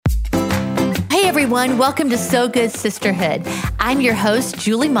everyone, welcome to So Good Sisterhood. I'm your host,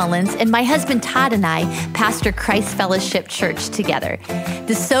 Julie Mullins, and my husband Todd and I pastor Christ Fellowship Church together.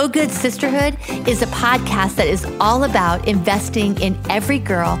 The So Good Sisterhood is a podcast that is all about investing in every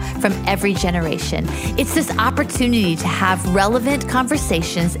girl from every generation. It's this opportunity to have relevant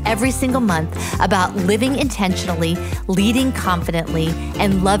conversations every single month about living intentionally, leading confidently,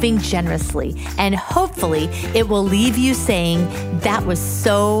 and loving generously. And hopefully it will leave you saying, that was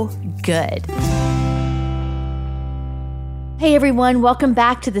so good. Hey everyone, welcome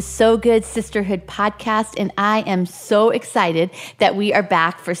back to the So Good Sisterhood podcast, and I am so excited that we are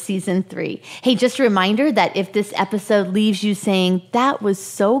back for season 3. Hey, just a reminder that if this episode leaves you saying, that was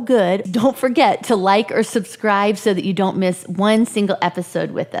so good, don't forget to like or subscribe so that you don't miss one single episode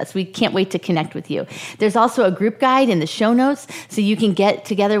with us. We can't wait to connect with you. There's also a group guide in the show notes so you can get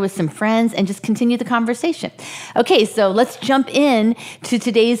together with some friends and just continue the conversation. Okay, so let's jump in to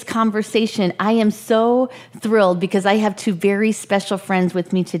today's conversation. I am so thrilled because I have two very special friends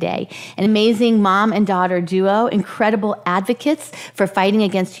with me today. An amazing mom and daughter duo, incredible advocates for fighting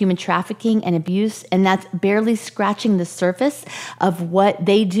against human trafficking and abuse, and that's barely scratching the surface of what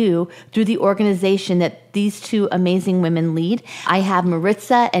they do through the organization that these two amazing women lead. I have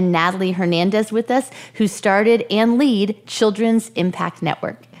Maritza and Natalie Hernandez with us, who started and lead Children's Impact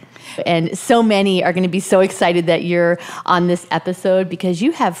Network. And so many are going to be so excited that you're on this episode because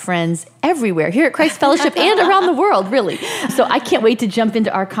you have friends everywhere here at Christ Fellowship and around the world, really. So I can't wait to jump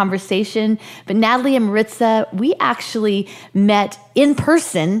into our conversation. But Natalie and Maritza, we actually met in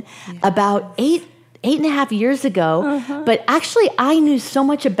person about eight and a half years ago. But actually, I knew so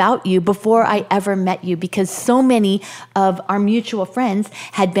much about you before I ever met you because so many of our mutual friends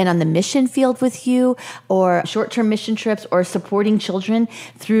had been on the mission field with you or short-term mission trips or supporting children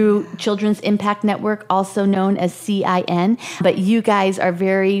through Children's Impact Network, also known as CIN. But you guys are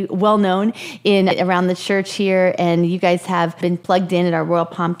very well known around the church here, and you guys have been plugged in at our Royal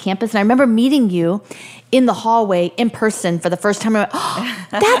Palm campus. And I remember meeting you in the hallway in person for the first time. I went, oh,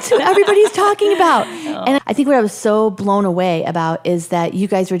 that's who everybody's talking about. And I think what I was so blown away about is that you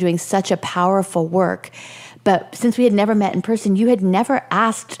guys were doing such a powerful work. But since we had never met in person, you had never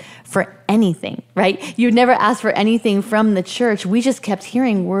asked for anything, right? You had never asked for anything from the church. We just kept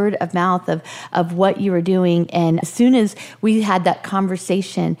hearing word of mouth of what you were doing. And as soon as we had that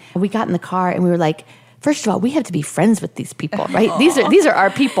conversation, we got in the car and we were like, first of all, we have to be friends with these people, right? These are our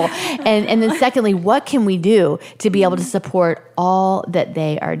people. And then secondly, what can we do to be able to support all that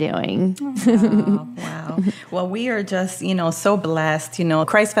they are doing? Wow. Well, we are just, so blessed.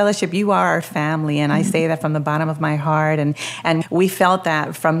 Christ Fellowship, you are our family. And I say that from the bottom of my heart. And we felt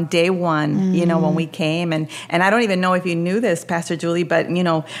that from day one, when we came. And I don't even know if you knew this, Pastor Julie, but,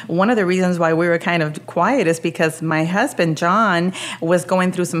 one of the reasons why we were kind of quiet is because my husband, John, was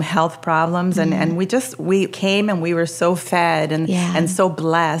going through some health problems. And we came and we were so fed and so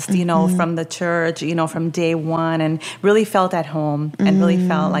blessed, from the church, from day one, and really felt at home and really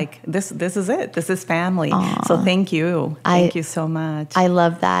felt like this is it. This is family. Aww. So thank you. Thank you so much. I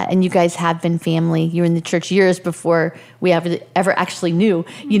love that. And you guys have been family. You were in the church years before we ever actually knew,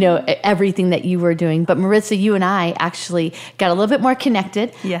 everything that you were doing. But Maritza, you and I actually got a little bit more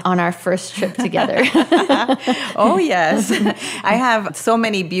connected on our first trip together. Oh, yes. I have so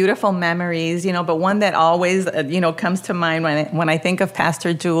many beautiful memories, but one that always, comes to mind when I think of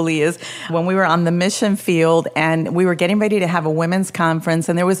Pastor Julie is when we were on the mission field and we were getting ready to have a women's conference,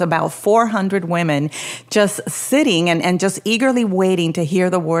 and there was about 400 women just sitting and just eagerly waiting to hear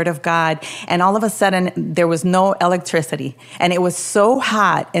the word of God. And all of a sudden, there was no electricity, and it was so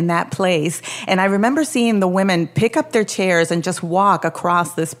hot in that place. And I remember seeing the women pick up their chairs and just walk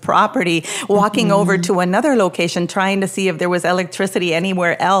across this property, walking over to another location, trying to see if there was electricity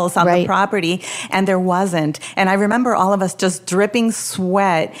anywhere else on the property. And there wasn't. And I remember all of us just dripping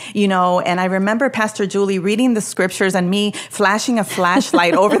sweat, and I remember Pastor Julie reading the scriptures and me flashing a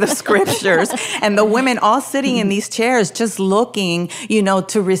flashlight over the scriptures, and the women all sitting in these chairs just looking,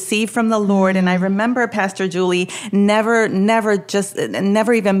 to receive from the Lord. And I remember Pastor Julie never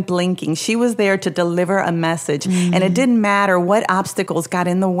even blinking. She was there to deliver a message. And it didn't matter what obstacles got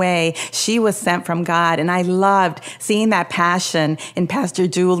in the way. She was sent from God. And I loved seeing that passion in Pastor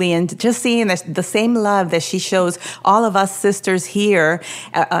Julie and just seeing the same same love that she shows all of us sisters here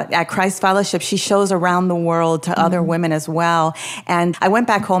at Christ Fellowship, she shows around the world to other women as well. And I went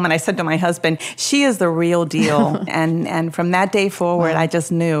back home and I said to my husband, she is the real deal. and from that day forward, I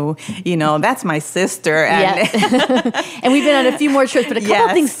just knew, that's my sister. And, and we've been on a few more trips, but a couple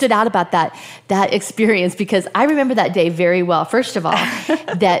of things stood out about that experience, because I remember that day very well. First of all,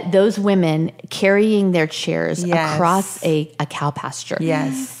 that those women carrying their chairs across a cow pasture.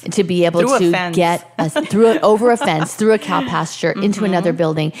 Yes. To be able to get us over a fence, through a cow pasture, into another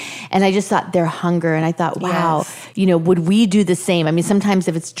building. And I just thought their hunger, and I thought, wow, would we do the same? I mean, sometimes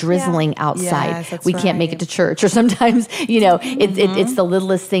if it's drizzling outside, we can't make it to church, or sometimes, it's the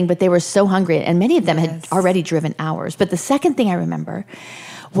littlest thing, but they were so hungry, and many of them had already driven hours. But the second thing I remember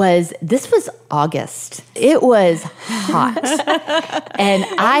was this was August. It was hot. And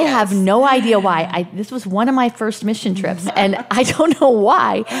I have no idea why. This was one of my first mission trips, and I don't know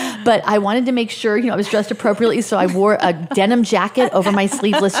why, but I wanted to make sure, I was dressed appropriately, so I wore a denim jacket over my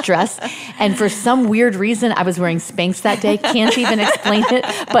sleeveless dress, and for some weird reason, I was wearing Spanx that day. Can't even explain it,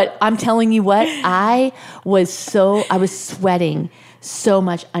 but I'm telling you what, I was sweating so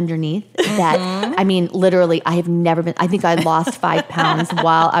much underneath that, I mean, literally, I think I lost 5 pounds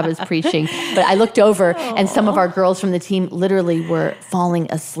while I was preaching. But I looked over, and some of our girls from the team literally were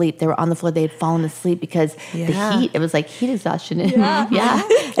falling asleep. They were on the floor. They had fallen asleep because the heat, it was like heat exhaustion. And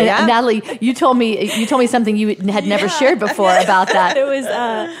Natalie, you told me something you had never shared before about that. It was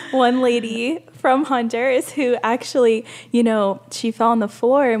one lady from Honduras who actually, she fell on the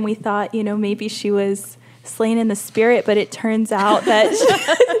floor, and we thought, maybe she was slain in the spirit, but it turns out that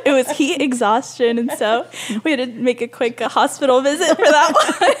it was heat exhaustion, and so we had to make a quick hospital visit for that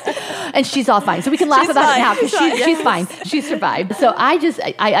one. And she's all fine, so we can laugh about it now because she's fine. She survived. So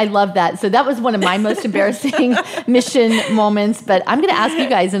I love that. So that was one of my most embarrassing mission moments. But I'm going to ask you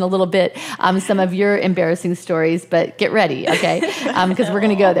guys in a little bit some of your embarrassing stories. But get ready, okay? Because we're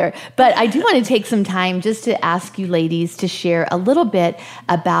going to go there. But I do want to take some time just to ask you ladies to share a little bit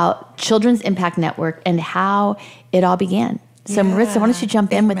about Children's Impact Network and how it all began. So Maritza, why don't you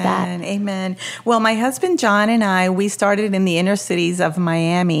jump in with that? Amen. Well, my husband John and I, we started in the inner cities of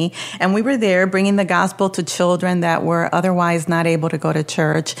Miami, and we were there bringing the gospel to children that were otherwise not able to go to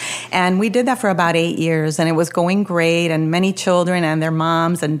church. And we did that for about 8 years, and it was going great. And many children and their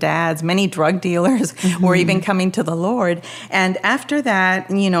moms and dads, many drug dealers were even coming to the Lord. And after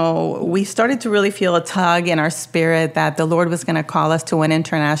that, we started to really feel a tug in our spirit that the Lord was going to call us to an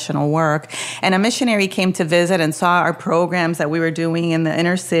international work. And a missionary came to visit and saw our programs that we were doing in the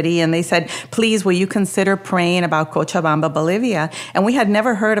inner city, and they said, please, will you consider praying about Cochabamba, Bolivia? And we had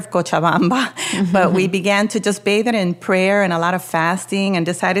never heard of Cochabamba, but we began to just bathe it in prayer and a lot of fasting, and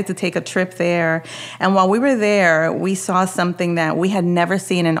decided to take a trip there. And while we were there, we saw something that we had never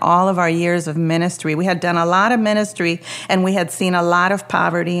seen in all of our years of ministry. We had done a lot of ministry, and we had seen a lot of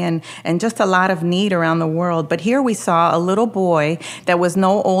poverty and just a lot of need around the world. But here we saw a little boy that was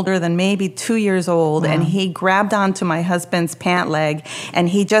no older than maybe 2 years old, and he grabbed onto my husband's pant leg, and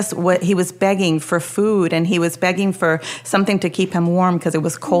he was begging for food, and he was begging for something to keep him warm because it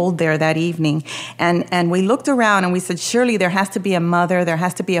was cold there that evening. And we looked around and we said, surely there has to be a mother, there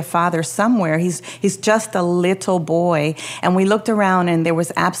has to be a father somewhere. He's just a little boy. And we looked around and there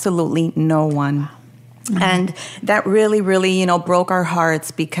was absolutely no one. And that really, really, broke our hearts,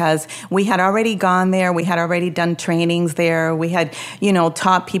 because we had already gone there. We had already done trainings there. We had,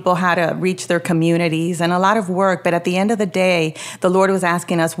 taught people how to reach their communities, and a lot of work. But at the end of the day, the Lord was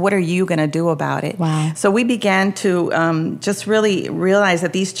asking us, what are you going to do about it? Wow. So we began to just really realize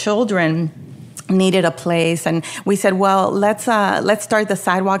that these children needed a place, and we said, well, let's start the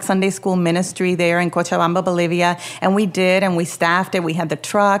Sidewalk Sunday School ministry there in Cochabamba, Bolivia. And we did, and we staffed it. We had the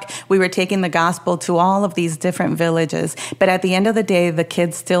truck. We were taking the gospel to all of these different villages. But at the end of the day, the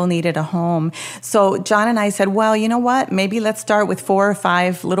kids still needed a home. So John and I said, well, you know what? Maybe let's start with 4 or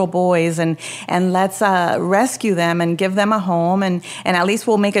 5 little boys, and let's rescue them and give them a home, and at least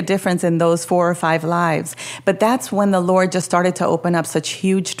we'll make a difference in those 4 or 5 lives. But that's when the Lord just started to open up such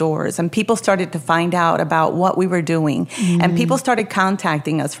huge doors, and people started to find out about what we were doing. And people started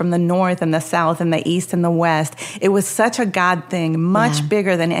contacting us from the north and the south and the east and the west. It was such a God thing, much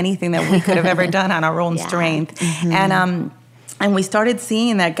bigger than anything that we could have ever done on our own strength. And we started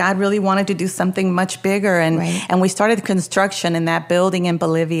seeing that God really wanted to do something much bigger. And we started construction in that building in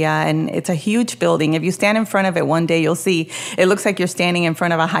Bolivia. And it's a huge building. If you stand in front of it one day, you'll see it looks like you're standing in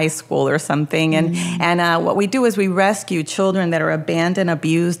front of a high school or something. And what we do is we rescue children that are abandoned,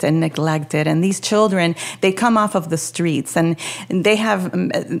 abused, and neglected. And these children, they come off of the streets. And they have,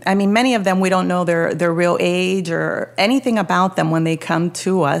 I mean, many of them, we don't know their real age or anything about them when they come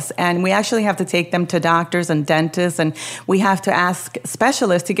to us. And we actually have to take them to doctors and dentists. And we have to ask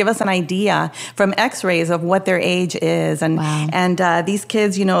specialists to give us an idea from x-rays of what their age is. And these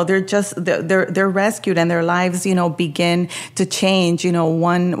kids, they're rescued and their lives, begin to change,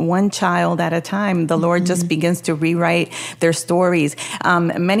 one child at a time. The Lord just begins to rewrite their stories.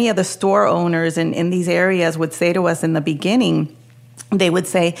 Many of the store owners in these areas would say to us in the beginning, they would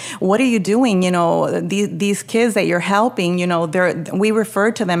say, what are you doing? These kids that you're helping, we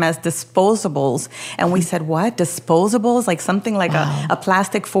refer to them as disposables. And we said, what? Disposables? Like something like a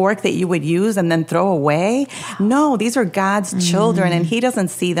plastic fork that you would use and then throw away? No, these are God's children, and He doesn't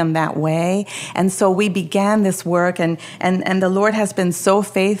see them that way. And so we began this work, and the Lord has been so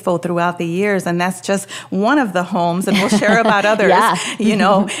faithful throughout the years. And that's just one of the homes, and we'll share about others,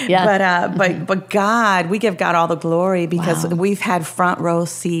 But God, we give God all the glory because we've had front row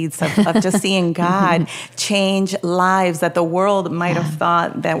seats of just seeing God change lives that the world might have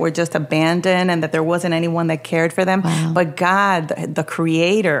thought that were just abandoned and that there wasn't anyone that cared for them. But God, the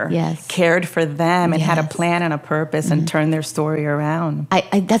Creator, cared for them and had a plan and a purpose and turned their story around.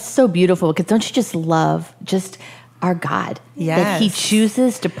 That's so beautiful, because don't you just love our God? That He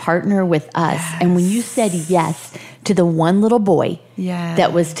chooses to partner with us. And when you said yes to the one little boy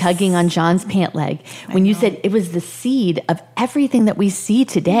that was tugging on John's pant leg, when you said it was the seed of everything that we see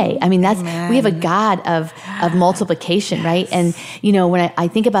today. I mean, we have a God of multiplication, right? And, when I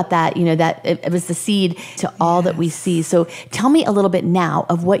think about that, that it was the seed to all that we see. So tell me a little bit now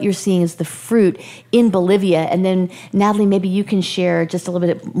of what you're seeing as the fruit in Bolivia. And then, Natalie, maybe you can share just a little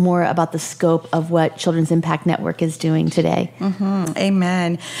bit more about the scope of what Children's Impact Network is doing today.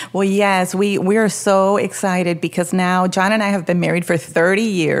 Amen. Well, yes, we are so excited because now John and I have been married for 30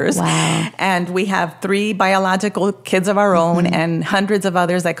 years. And we have 3 biological kids of our own and hundreds of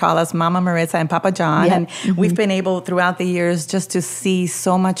others that call us Mama Maritza and Papa John. And we've been able throughout the years just to see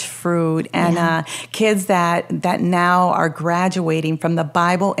so much fruit and kids that now are graduating from the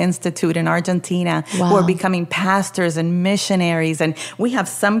Bible Institute in Argentina who are becoming pastors and missionaries. And we have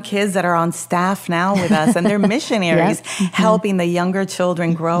some kids that are on staff now with us, and they're missionaries helping the younger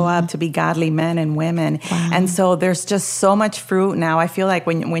children grow up to be godly men and women. And so there's just so much fruit now. I feel like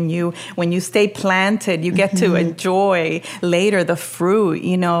when you stay planted, you get to enjoy later the fruit,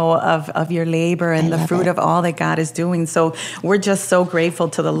 of your labor and the fruit of all that God is doing. So we're just so grateful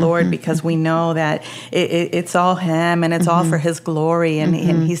to the Lord because we know that it's all Him and it's all for His glory, and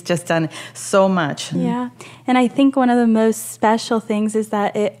He's just done so much. Yeah. And I think one of the most special things is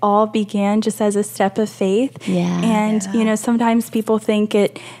that it all began just as a step of faith. And, sometimes people think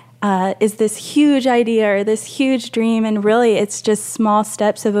it is this huge idea or this huge dream, and really it's just small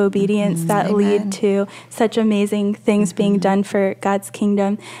steps of obedience that lead to such amazing things being done for God's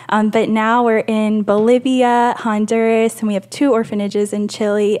kingdom. But now we're in Bolivia, Honduras, and we have 2 orphanages in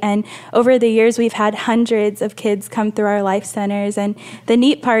Chile. And over the years, we've had hundreds of kids come through our life centers. And the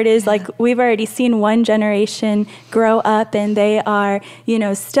neat part is, we've already seen one generation grow up, and they are,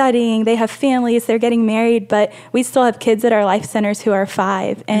 studying, they have families, they're getting married, but we still have kids at our life centers who are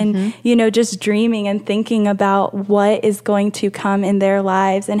 5. And just dreaming and thinking about what is going to come in their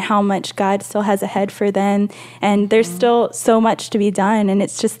lives and how much God still has ahead for them. And there's still so much to be done, and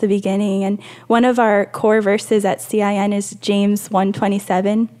it's just the beginning. And one of our core verses at CIN is James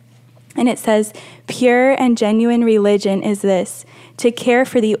 1:27. And it says, "Pure and genuine religion is this, to care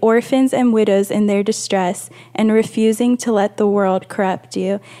for the orphans and widows in their distress and refusing to let the world corrupt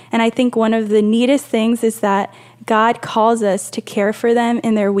you." And I think one of the neatest things is that God calls us to care for them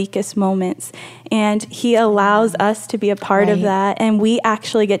in their weakest moments. And He allows us to be a part of that. And we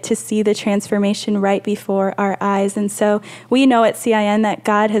actually get to see the transformation right before our eyes. And so we know at CIN that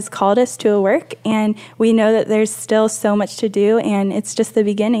God has called us to a work, and we know that there's still so much to do, and it's just the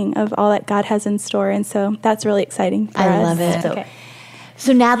beginning of all that God has in store. And so that's really exciting for us. I love it.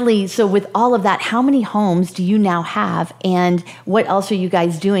 So Natalie, with all of that, how many homes do you now have, and what else are you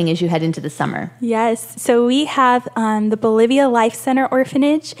guys doing as you head into the summer? Yes, so we have the Bolivia Life Center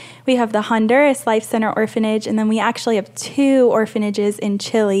Orphanage, we have the Honduras Life Center Orphanage, and then we actually have 2 orphanages in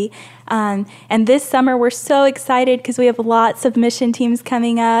Chile. And this summer, we're so excited because we have lots of mission teams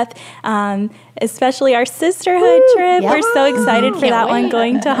coming up, especially our sisterhood trip. Yep. We're so excited for that one, wait.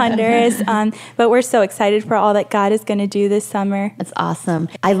 going to Honduras. But we're so excited for all that God is going to do this summer. That's awesome.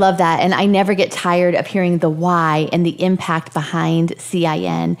 I love that. And I never get tired of hearing the why and the impact behind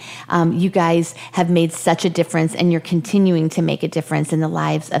CIN. You guys have made such a difference, and you're continuing to make a difference in the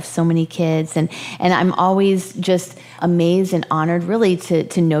lives of so many kids. And I'm always just amazed and honored, really,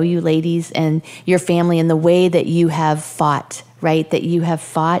 to know you ladies and your family and the way that you have fought, right? That you have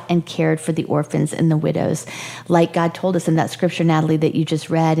fought and cared for the orphans and the widows, like God told us in that scripture, Natalie, that you just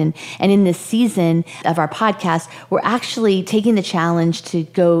read. And in this season of our podcast, we're actually taking the challenge to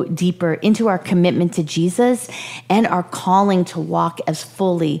go deeper into our commitment to Jesus and our calling to walk as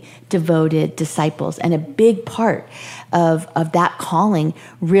fully devoted disciples. And a big part of that calling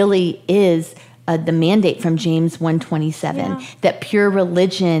really is the mandate from James 1:27, that pure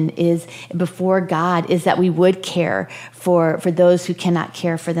religion is before God is that we would care for those who cannot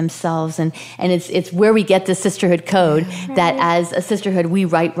care for themselves. And it's where we get the sisterhood code, that as a sisterhood, we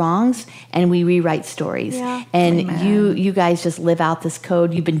right wrongs and we rewrite stories. Yeah. And Amen. you guys just live out this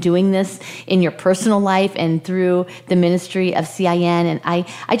code. You've been doing this in your personal life and through the ministry of CIN. And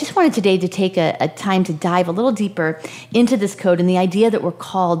I just wanted today to take a time to dive a little deeper into this code and the idea that we're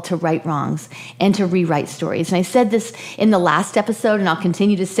called to right wrongs and to rewrite stories. And I said this in the last episode, and I'll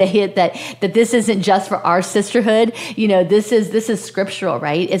continue to say it, that this isn't just for our sisterhood. This is scriptural,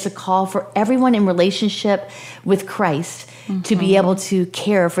 right? It's a call for everyone in relationship with Christ to be able to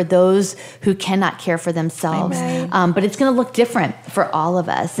care for those who cannot care for themselves. But it's going to look different for all of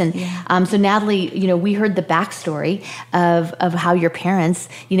us. And so Natalie, we heard the backstory of how your parents,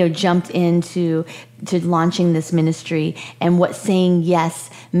 jumped into launching this ministry and what saying yes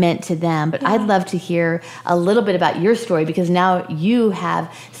meant to them. But I'd love to hear a little bit about your story, because now you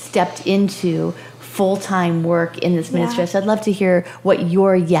have stepped into full-time work in this ministry. So I'd love to hear what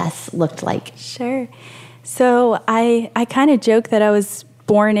your yes looked like. Sure. So I kind of joke that I was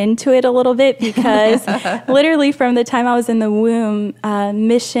born into it a little bit, because literally from the time I was in the womb,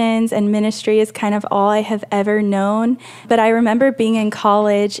 missions and ministry is kind of all I have ever known. But I remember being in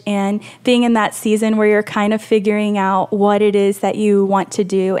college and being in that season where you're kind of figuring out what it is that you want to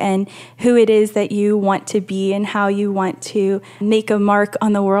do and who it is that you want to be and how you want to make a mark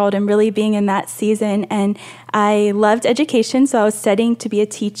on the world, and really being in that season. And I loved education, so I was studying to be a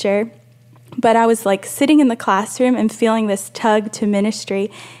teacher. But I was like sitting in the classroom and feeling this tug to ministry.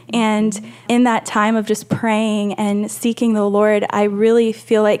 And in that time of just praying and seeking the Lord, I really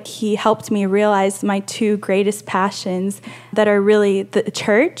feel like He helped me realize my two greatest passions that are really the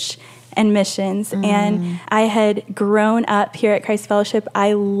church and missions. And I had grown up here at Christ Fellowship.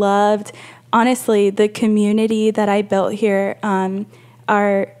 I loved, honestly, the community that I built here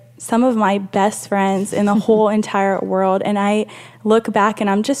are some of my best friends in the whole entire world. And I look back and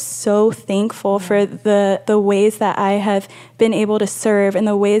I'm just so thankful for the ways that I have been able to serve, and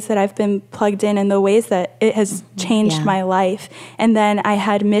the ways that I've been plugged in, and the ways that it has changed my life. And then I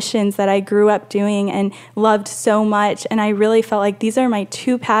had missions that I grew up doing and loved so much. And I really felt like these are my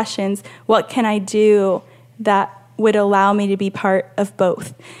two passions. What can I do that would allow me to be part of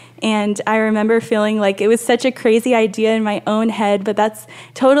both? And I remember feeling like it was such a crazy idea in my own head, but that's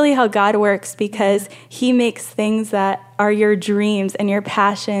totally how God works, because He makes things that are your dreams and your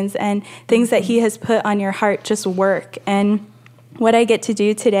passions and things that He has put on your heart just work. And what I get to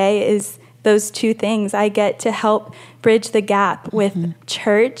do today is those two things. I get to help bridge the gap with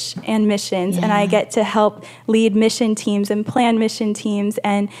church and missions, and I get to help lead mission teams and plan mission teams,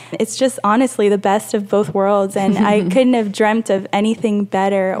 and it's just honestly the best of both worlds. And I couldn't have dreamt of anything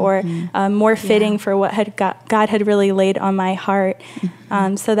better or more fitting for what God had really laid on my heart.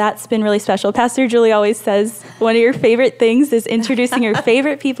 So that's been really special. Pastor Julie always says one of your favorite things is introducing your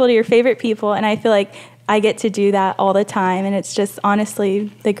favorite people to your favorite people, and I feel like I get to do that all the time, and it's just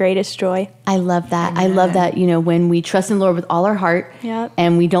honestly the greatest joy. I love that. Amen. I love that, when we trust in the Lord with all our heart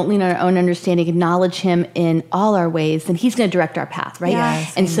and we don't lean on our own understanding, acknowledge Him in all our ways, then He's going to direct our path, right?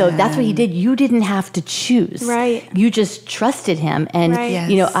 Yes. And so that's what He did. You didn't have to choose. Right. You just trusted Him. And,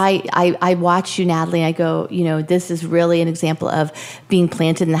 I watch you, Natalie, I go, this is really an example of being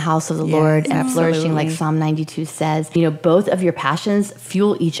planted in the house of the Lord and flourishing, like Psalm 92 says. Both of your passions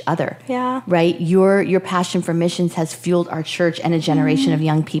fuel each other. Yeah. Right? Your passion for missions has fueled our church and a generation of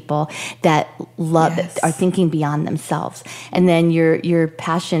young people that love, that are thinking beyond themselves. And then your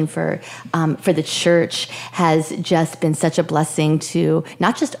passion for the church has just been such a blessing to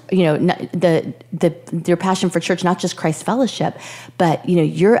not just your passion for church, not just Christ Fellowship, but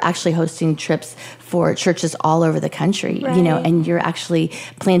you're actually hosting trips for churches all over the country, you know, Right. and you're actually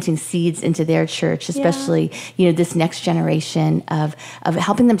planting seeds into their church, especially, you know, this next generation of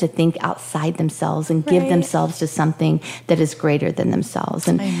helping them to think outside themselves and give Right. themselves to something that is greater than themselves.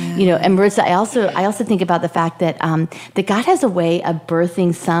 And, you know, and Maritza, I also think about the fact that, that God has a way of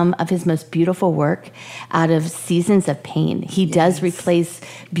birthing some of his most beautiful work out of seasons of pain. He does replace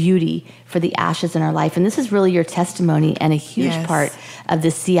beauty for the ashes in our life. And this is really your testimony and a huge Yes. part of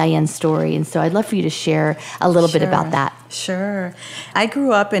the CIN story. And so I'd love for you to share a little bit about that. Sure. I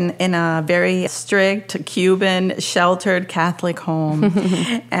grew up in a very strict, Cuban, sheltered Catholic home.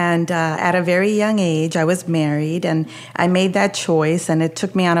 And at a very young age, I was married, and I made that choice, and it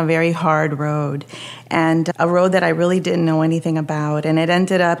took me on a very hard road, and a road that I really didn't know anything about. And it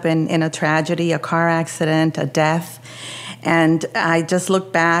ended up in a tragedy, a car accident, a death. And I just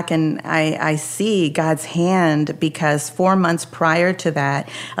look back and I see God's hand, because 4 months prior to that,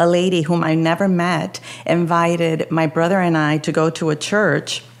 a lady whom I never met invited my brother and I to go to a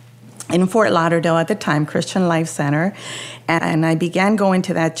church in Fort Lauderdale at the time, Christian Life Center. And I began going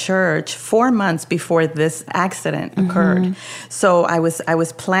to that church 4 months before this accident occurred. So I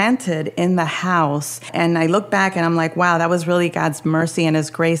was planted in the house, and I look back and I'm like, wow, that was really God's mercy and his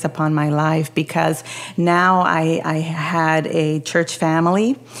grace upon my life, because now I had a church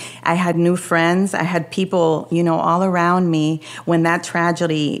family. I had new friends. I had people, you know, all around me when that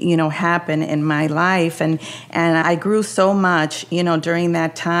tragedy, you know, happened in my life. And I grew so much, you know, during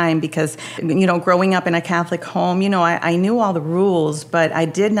that time, because, you know, growing up in a Catholic home, you know, I knew all the rules, but I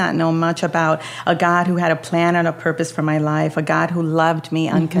did not know much about a God who had a plan and a purpose for my life, a God who loved me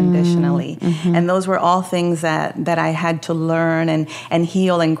unconditionally. And those were all things that I had to learn and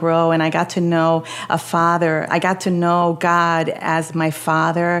heal and grow. And I got to know a father. I got to know God as my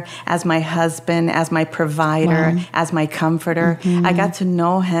father, as my husband, as my provider, as my comforter. I got to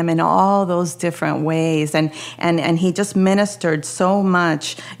know him in all those different ways. And he just ministered so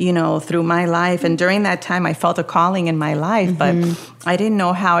much, you know, through my life. And during that time, I felt a calling in my life, but I didn't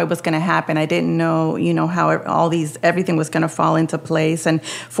know how it was going to happen. I didn't know, you know, how everything was going to fall into place. And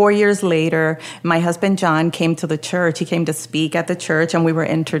 4 years later, my husband, John, came to the church. He came to speak at the church, and we were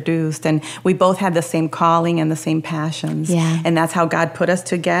introduced, and we both had the same calling and the same passions. Yeah. And that's how God put us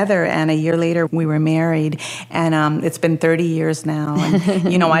together. And a year later, we were married, and it's been 30 years now.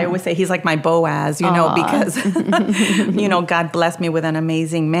 And, you know, I always say he's like my Boaz, you know, because, you know, God blessed me with an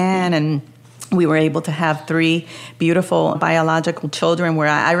amazing man, and we were able to have 3 beautiful biological children, where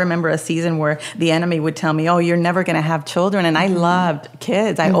I remember a season where the enemy would tell me, oh, you're never going to have children. And I loved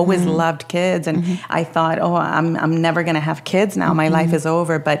kids. I always loved kids. And I thought, oh, I'm never going to have kids now. My life is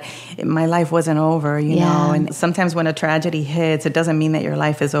over. But my life wasn't over, you know. And sometimes when a tragedy hits, it doesn't mean that your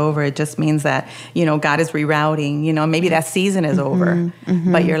life is over. It just means that, you know, God is rerouting. You know, maybe that season is over,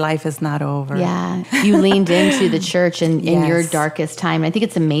 but your life is not over. Yeah. You leaned into the church in your Yes. darkest time. I think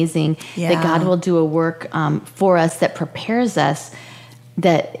it's amazing that God will do a work for us that prepares us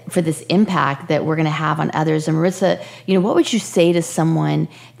that for this impact that we're going to have on others. And Maritza, you know, what would you say to someone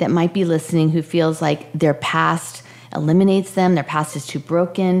that might be listening who feels like their past eliminates them, their past is too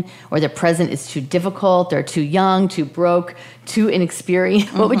broken, or their present is too difficult, they're too young, too broke, too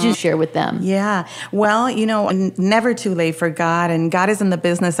inexperienced? What would you share with them? Yeah. Well, you know, never too late for God. And God is in the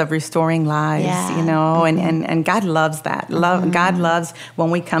business of restoring lives, you know, and God loves that. God loves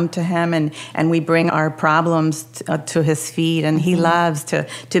when we come to him and we bring our problems to his feet. And he loves to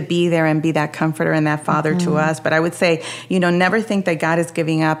be there and be that comforter and that father to us. But I would say, you know, never think that God is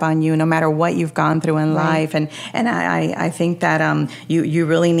giving up on you, no matter what you've gone through in life. And I think that you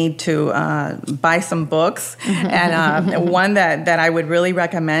really need to buy some books. And one that I would really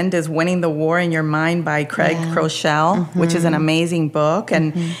recommend is Winning the War in Your Mind by Craig Groeschel, which is an amazing book.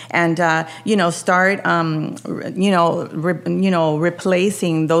 And you know, start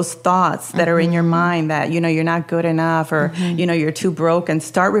replacing those thoughts that are in your mind that, you know, you're not good enough, or you know, you're too broken.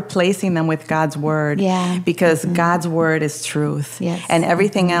 Start replacing them with God's word. Because God's word is truth. And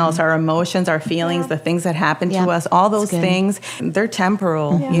everything else, our emotions, our feelings, the things that happen to us, all those things, they're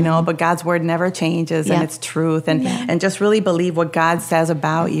temporal, you know, but God's word never changes, and it's truth. And just really believe what God says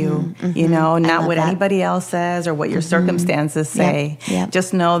about you, you know, not what anybody else says or what your circumstances say.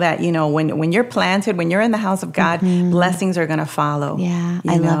 Just know that, you know, when you're planted, when you're in the house of God, blessings are going to follow. I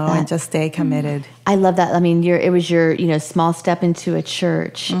love that. And just stay committed. I love that. I mean, it was your, you know, small step into a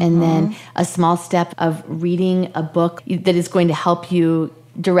church, and then a small step of reading a book that is going to help you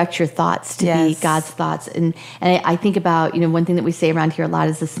direct your thoughts to be God's thoughts. And I think about, one thing that we say around here a lot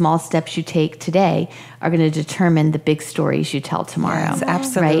is the small steps you take today are going to determine the big stories you tell tomorrow. Yes,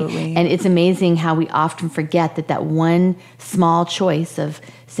 absolutely. Right? And it's amazing how we often forget that one small choice of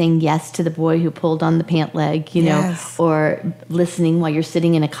saying yes to the boy who pulled on the pant leg, or listening while you're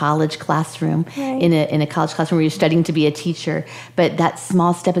sitting in a college classroom, in a college classroom where you're studying to be a teacher. But that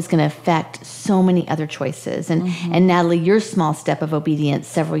small step is going to affect so many other choices. And Natalie, your small step of obedience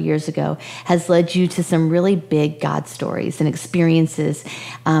several years ago has led you to some really big God stories and experiences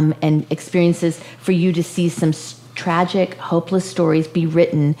for you to see some tragic, hopeless stories be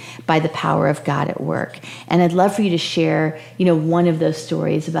written by the power of God at work. And I'd love for you to share, one of those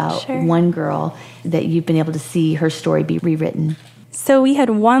stories about one girl that you've been able to see her story be rewritten. So we had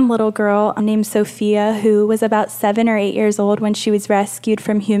one little girl named Sophia who was about 7 or 8 years old when she was rescued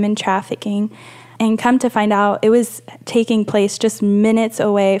from human trafficking. And come to find out, it was taking place just minutes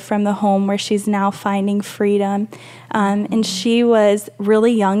away from the home where she's now finding freedom. And she was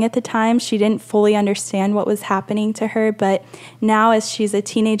really young at the time. She didn't fully understand what was happening to her. But now as she's a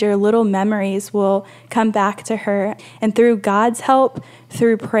teenager, little memories will come back to her. And through God's help,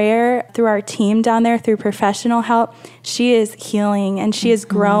 through prayer, through our team down there, through professional help, she is healing and she is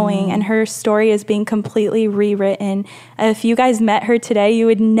growing, and her story is being completely rewritten. If you guys met her today, you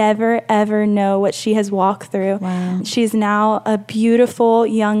would never, ever know what she has walked through. Wow. She's now a beautiful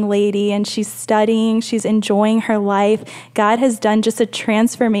young lady, and she's studying, she's enjoying her life. God has done just a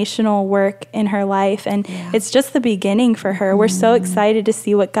transformational work in her life, and it's just the beginning for her. We're so excited to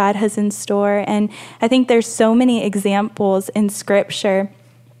see what God has in store, and I think there's so many examples in Scripture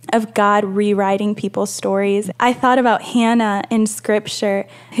of God rewriting people's stories. I thought about Hannah in Scripture,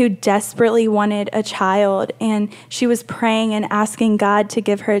 who desperately wanted a child, and she was praying and asking God to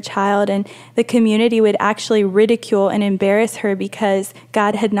give her a child, and the community would actually ridicule and embarrass her because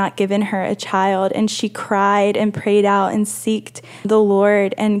God had not given her a child, and she cried and prayed out and sought the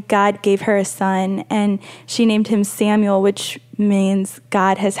Lord, and God gave her a son, and she named him Samuel, which means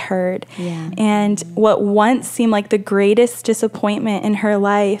God has heard. And what once seemed like the greatest disappointment in her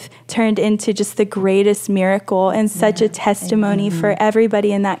life turned into just the greatest miracle and such a testimony for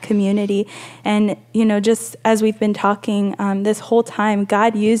everybody in that community. And, just as we've been talking this whole time,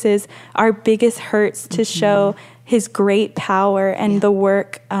 God uses our biggest hurts to show his great power and the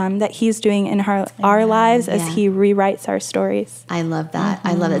work that he's doing in our lives as he rewrites our stories. I love that.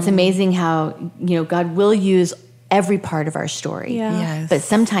 I love it. It's amazing how, God will use every part of our story. But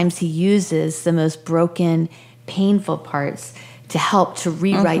sometimes he uses the most broken, painful parts to help to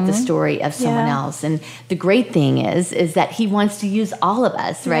rewrite the story of someone else. And the great thing is that he wants to use all of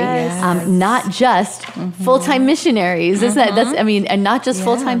us, right? Not just full-time missionaries. Isn't that, and not just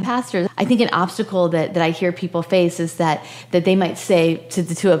full-time pastors. I think an obstacle that I hear people face is that they might say to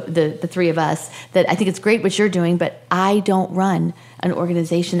the three of us that I think it's great what you're doing, but I don't run an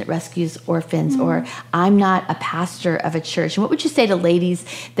organization that rescues orphans, or I'm not a pastor of a church. And what would you say to ladies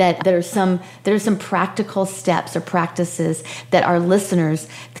that there are some practical steps or practices that our listeners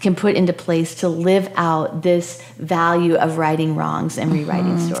can put into place to live out this value of righting wrongs and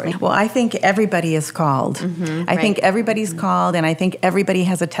rewriting stories? Well, I think everybody is called. I think everybody's called, and I think everybody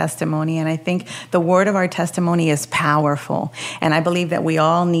has a testimony, and I think the word of our testimony is powerful. And I believe that we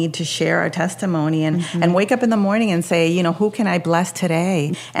all need to share our testimony and wake up in the morning and say, who can I bless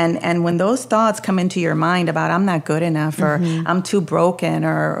today? And when those thoughts come into your mind about I'm not good enough, or I'm too broken,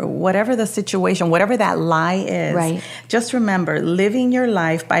 or whatever the situation, whatever that lie is, just remember, living your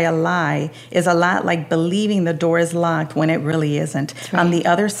life by a lie is a lot like believing the door is locked when it really isn't. On the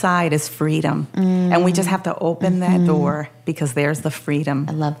other side is freedom. And we just have to open that door, because there's the freedom.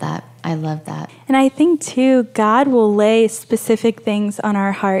 I love that. I love that. And I think, too, God will lay specific things on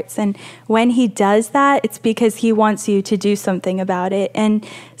our hearts. And when he does that, it's because he wants you to do something about it. And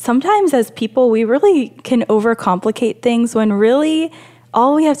sometimes as people, we really can overcomplicate things when really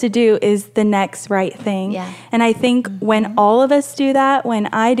all we have to do is the next right thing. And I think when all of us do that, when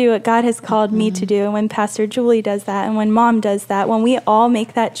I do what God has called me to do, and when Pastor Julie does that, and when Mom does that, when we all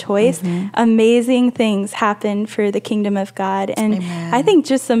make that choice, amazing things happen for the kingdom of God. And I think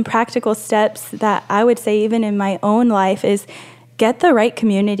just some practical steps that I would say even in my own life is get the right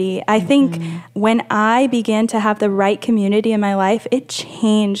community. I think when I began to have the right community in my life, it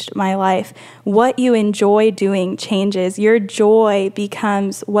changed my life. What you enjoy doing changes. Your joy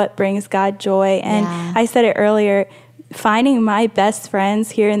becomes what brings God joy. And I said it earlier, finding my best friends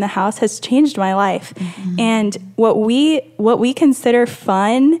here in the house has changed my life. And what we consider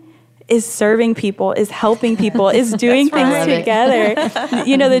fun is serving people, is helping people, is doing things right. together.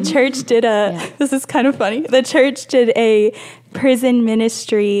 You know, the church did this is kind of funny. The church did a prison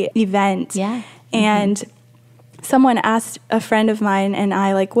ministry event. Yeah. And someone asked a friend of mine and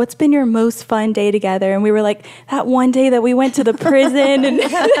I, like, what's been your most fun day together? And we were like, that one day that we went to the prison. And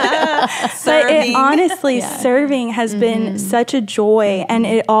but it, honestly, serving has been such a joy. And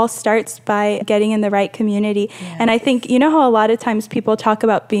it all starts by getting in the right community. Yes. And I think, you know how a lot of times people talk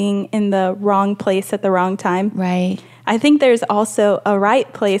about being in the wrong place at the wrong time? Right. I think there's also a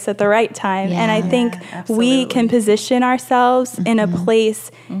right place at the right time. Yeah. And I think we can position ourselves in a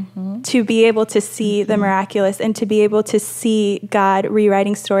place to be able to see the miraculous and to be able to see God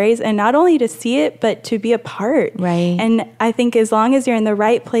rewriting stories, and not only to see it, but to be a part. Right. And I think as long as you're in the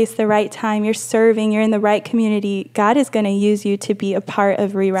right place, the right time, you're serving, you're in the right community, God is going to use you to be a part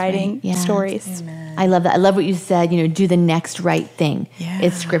of rewriting stories. Amen. I love that. I love what you said, you know, do the next right thing. Yeah.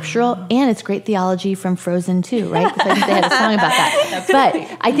 It's scriptural and it's great theology from Frozen too, right? Because I think they had a song about that. But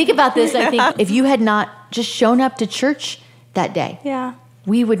I think about this, I think if you had not just shown up to church that day,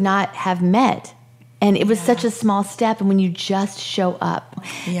 we would not have met. And it was such a small step. And when you just show up.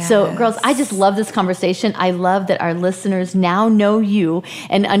 Yes. So girls, I just love this conversation. I love that our listeners now know you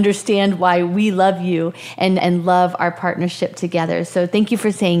and understand why we love you and love our partnership together. So thank you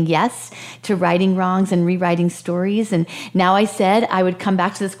for saying yes to righting wrongs and rewriting stories. And now I said I would come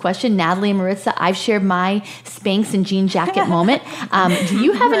back to this question. Natalie and Maritza, I've shared my Spanx and jean jacket moment. Do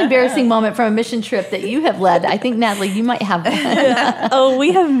you have an embarrassing moment from a mission trip that you have led? I think, Natalie, you might have one. Oh,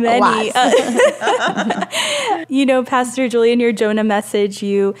 we have many. You know, Pastor Julie, in your Jonah message,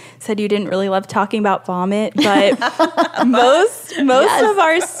 you said you didn't really love talking about vomit, but most of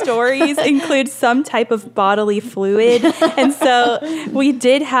our stories include some type of bodily fluid. And so we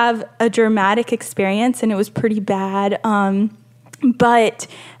did have a dramatic experience, and it was pretty bad. But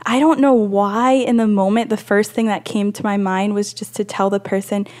I don't know why in the moment, the first thing that came to my mind was just to tell the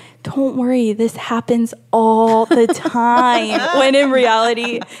person, don't worry, this happens all the time. When in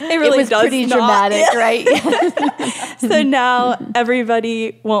reality, it really was does pretty not. dramatic, right? So now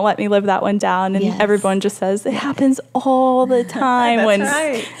everybody won't let me live that one down. And everyone just says, it happens all the time.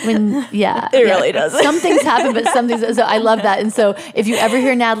 It really does. Some things happen, but some things, so I love that. And so if you ever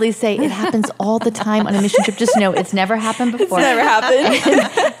hear Natalie say, it happens all the time on a mission trip, just know it's never happened before. It's never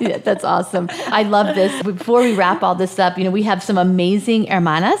happened. Yeah, that's awesome. I love this. Before we wrap all this up, you know, we have some amazing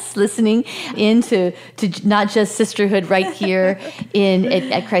hermanas listening in to not just sisterhood right here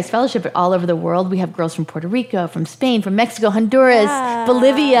at Christ Fellowship, but all over the world. We have girls from Puerto Rico, from Spain, from Mexico, Honduras,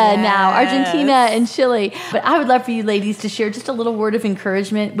 Bolivia now, Argentina, and Chile. But I would love for you ladies to share just a little word of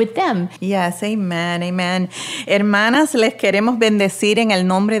encouragement with them. Yes, amen, amen. Hermanas, les queremos bendecir en el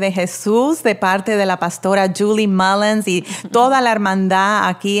nombre de Jesús de parte de la pastora Julie Mullins y toda la hermandad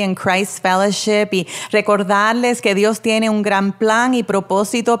aquí en Christ Fellowship, y recordarles que Dios tiene un gran plan y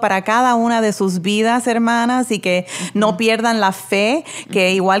propósito para cada una de sus vidas, hermanas, y que no pierdan la fe,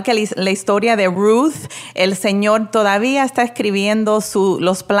 que igual que la historia de Ruth, el Señor todavía está escribiendo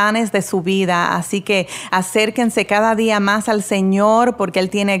los planes de su vida. Así que acérquense cada día más al Señor, porque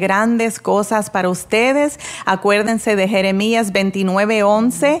Él tiene grandes cosas para ustedes. Acuérdense de Jeremías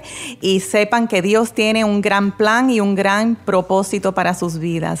 29:11 y sepan que Dios tiene un gran plan y un gran propósito para sus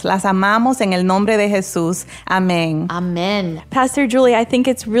vidas. Las amamos en el nombre de Jesús. Amén. Amen. Pastor Julie, I think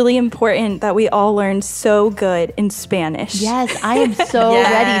it's really important that we all learn so good in Spanish. Yes, I am so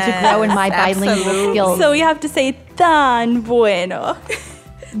ready to grow in my bilingual skills. So we have to say tan bueno.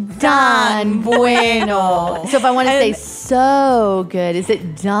 Tan bueno. So if I want to say so good, is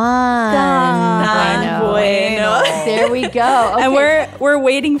it tan bueno? There we go. Okay. And we're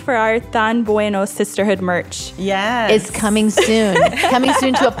waiting for our Tan Bueno Sisterhood merch. Yes. It's coming soon. Coming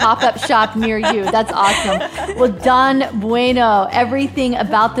soon to a pop-up shop near you. That's awesome. Well, Tan Bueno. Everything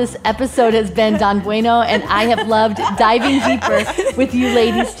about this episode has been Tan Bueno, and I have loved diving deeper with you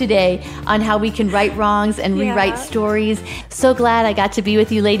ladies today on how we can right wrongs and rewrite stories. So glad I got to be with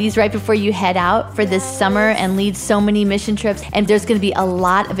you ladies right before you head out for this summer and lead so many mission trips. And there's going to be a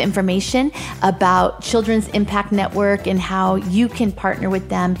lot of information about Children's Impact Network and how you can partner with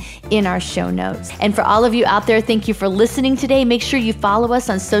them in our show notes. And for all of you out there, thank you for listening today. Make sure you follow us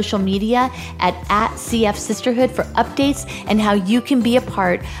on social media at CF Sisterhood for updates and how you can be a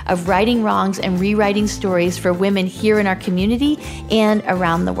part of righting wrongs and rewriting stories for women here in our community and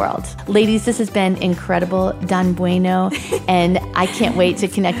around the world. Ladies, this has been incredible. Tan bueno. And I can't wait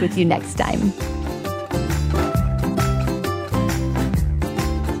to connect with you next time.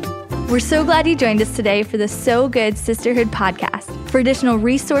 We're so glad you joined us today for the So Good Sisterhood podcast. For additional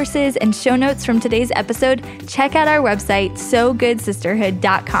resources and show notes from today's episode, check out our website,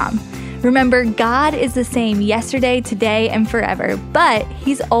 SoGoodSisterhood.com. Remember, God is the same yesterday, today, and forever, but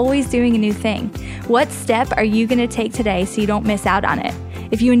He's always doing a new thing. What step are you going to take today so you don't miss out on it?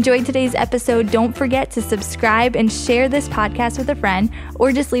 If you enjoyed today's episode, don't forget to subscribe and share this podcast with a friend,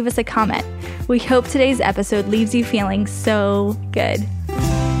 or just leave us a comment. We hope today's episode leaves you feeling so good.